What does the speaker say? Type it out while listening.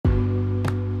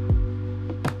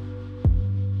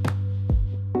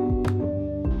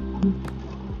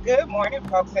Good morning,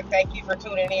 folks, and thank you for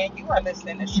tuning in. You are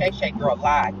listening to Shay Shay Girl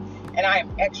Live, and I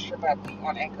am extra bubbly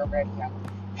on Anchor Radio.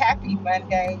 Happy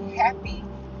Monday, happy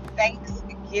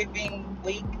Thanksgiving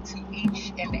week to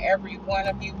each and every one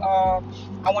of you all.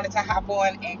 I wanted to hop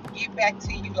on and get back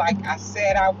to you like I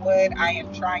said I would. I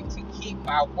am trying to keep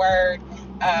my word.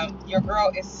 Your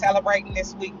girl is celebrating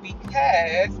this week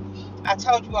because I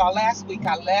told you all last week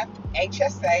I left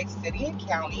HSA, City and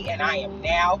County, and I am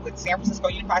now with San Francisco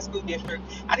Unified School District.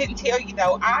 I didn't tell you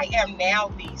though, I am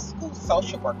now the school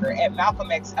social worker at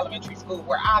Malcolm X Elementary School,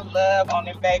 where I love on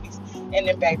them babies and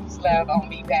them babies love on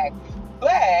me back.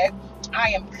 But I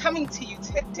am coming to you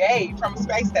today from a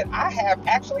space that I have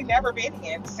actually never been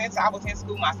in since I was in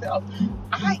school myself.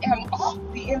 I am off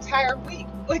the entire week,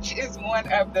 which is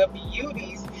one of the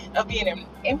beauties of being an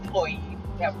employee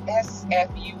of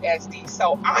SFUSD.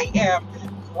 So I am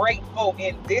grateful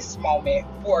in this moment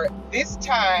for this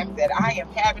time that I am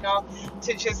having off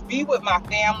to just be with my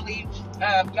family.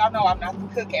 Y'all know I'm not the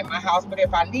cook at my house, but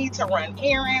if I need to run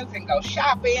errands and go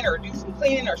shopping or do some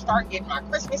cleaning or start getting my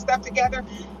Christmas stuff together,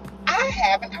 I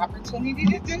have an opportunity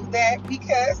to do that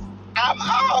because I'm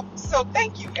off. So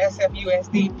thank you,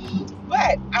 SFUSD.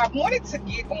 But I wanted to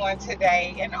get on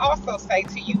today and also say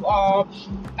to you all,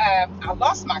 I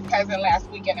lost my cousin last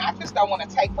week, and I just don't want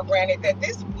to take for granted that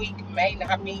this week may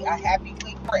not be a happy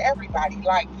week for everybody.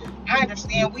 Like, I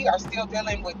understand we are still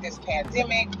dealing with this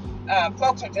pandemic.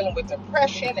 Folks are dealing with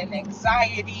depression and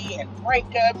anxiety and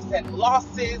breakups and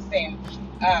losses and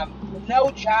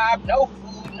no job, no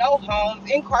food, no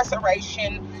homes,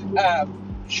 incarceration,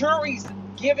 juries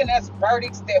giving us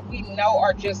verdicts that we know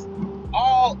are just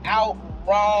all out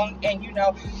wrong. And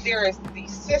there is the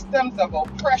systems of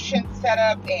oppression set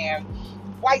up, and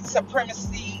white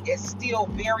supremacy is still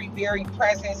very, very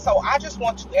present. So I just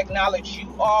want to acknowledge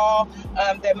you all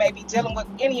that may be dealing with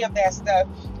any of that stuff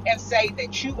and say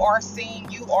that you are seen,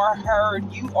 you are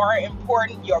heard, you are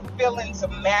important, your feelings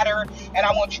matter, and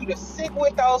I want you to sit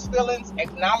with those feelings,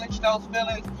 acknowledge those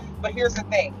feelings. But here's the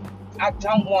thing, I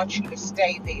don't want you to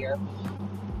stay there.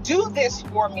 Do this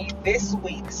for me this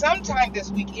week, sometime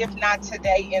this week, if not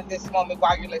today in this moment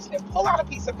while you're listening. Pull out a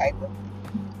piece of paper,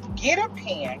 get a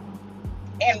pen,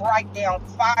 and write down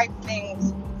 5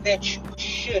 things that you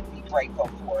should be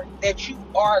grateful for, that you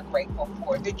are grateful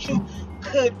for, that you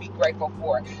could be grateful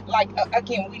for. Like,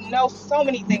 again, we know so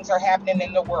many things are happening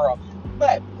in the world,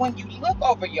 but when you look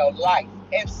over your life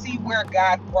and see where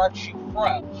God brought you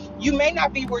from, you may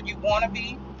not be where you want to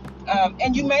be,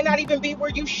 and you may not even be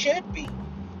where you should be.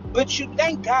 But you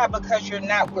thank God because you're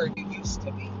not where you used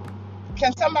to be.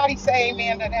 Can somebody say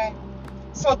amen to that?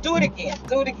 So do it again.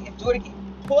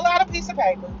 Pull out a piece of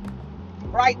paper.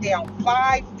 Write down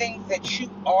 5 things that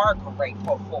you are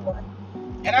grateful for.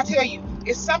 And I tell you,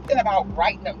 it's something about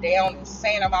writing them down and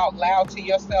saying them out loud to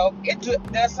yourself. It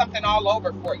does something all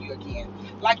over for you again.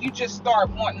 Like, you just start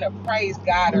wanting to praise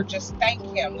God or just thank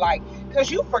Him. Like, because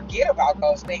you forget about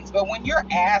those things. But when you're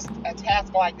asked a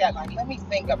task like that, like, let me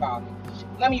think about it.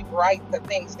 Let me write the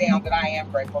things down that I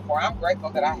am grateful for. I'm grateful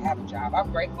that I have a job.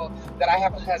 I'm grateful that I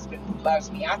have a husband who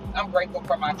loves me. I'm grateful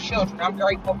for my children. I'm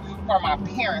grateful for my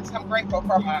parents. I'm grateful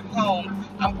for my home.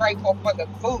 I'm grateful for the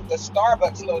food, the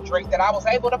Starbucks little drink that I was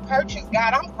able to purchase.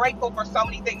 God, I'm grateful for so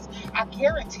many things. I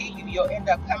guarantee you'll end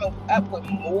up coming up with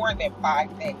more than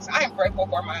 5 things. I am grateful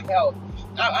for my health.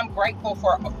 I'm grateful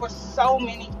for so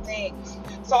many things.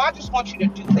 So I just want you to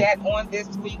do that on this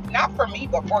week, not for me,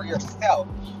 but for yourself.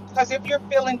 Because if you're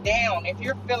feeling down, if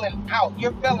you're feeling out,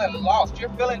 you're feeling lost, you're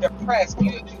feeling depressed,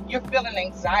 you're feeling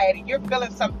anxiety, you're feeling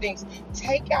some things,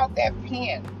 take out that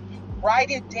pen,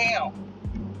 write it down,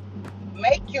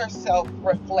 make yourself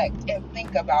reflect and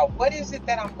think about, what is it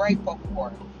that I'm grateful for?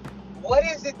 What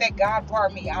is it that God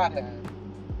brought me out of?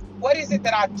 What is it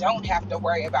that I don't have to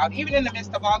worry about, even in the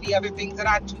midst of all the other things that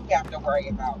I do have to worry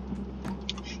about?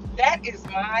 That is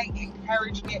my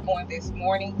encouragement on this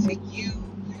morning to you.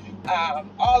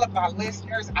 All of my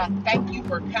listeners, I thank you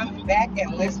for coming back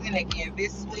and listening again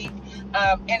this week.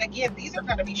 And again, these are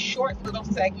going to be short little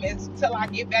segments till I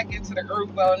get back into the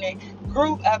groove of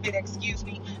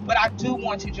it. But I do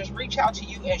want to just reach out to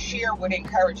you and share what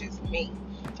encourages me.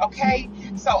 Okay,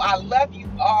 so I love you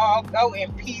all. Go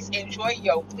in peace. Enjoy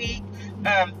your week.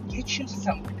 Get you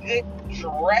some good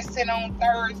dressing on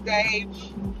Thursday.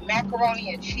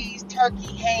 Macaroni and cheese,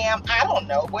 turkey, ham, I don't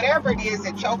know, whatever it is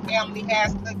that your family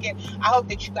has cooking. I hope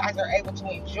that you guys are able to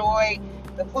enjoy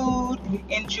the food,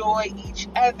 enjoy each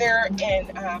other,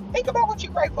 and think about what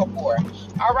you're grateful for.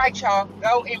 All right, y'all,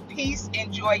 go in peace,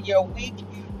 enjoy your week.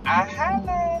 I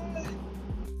holla.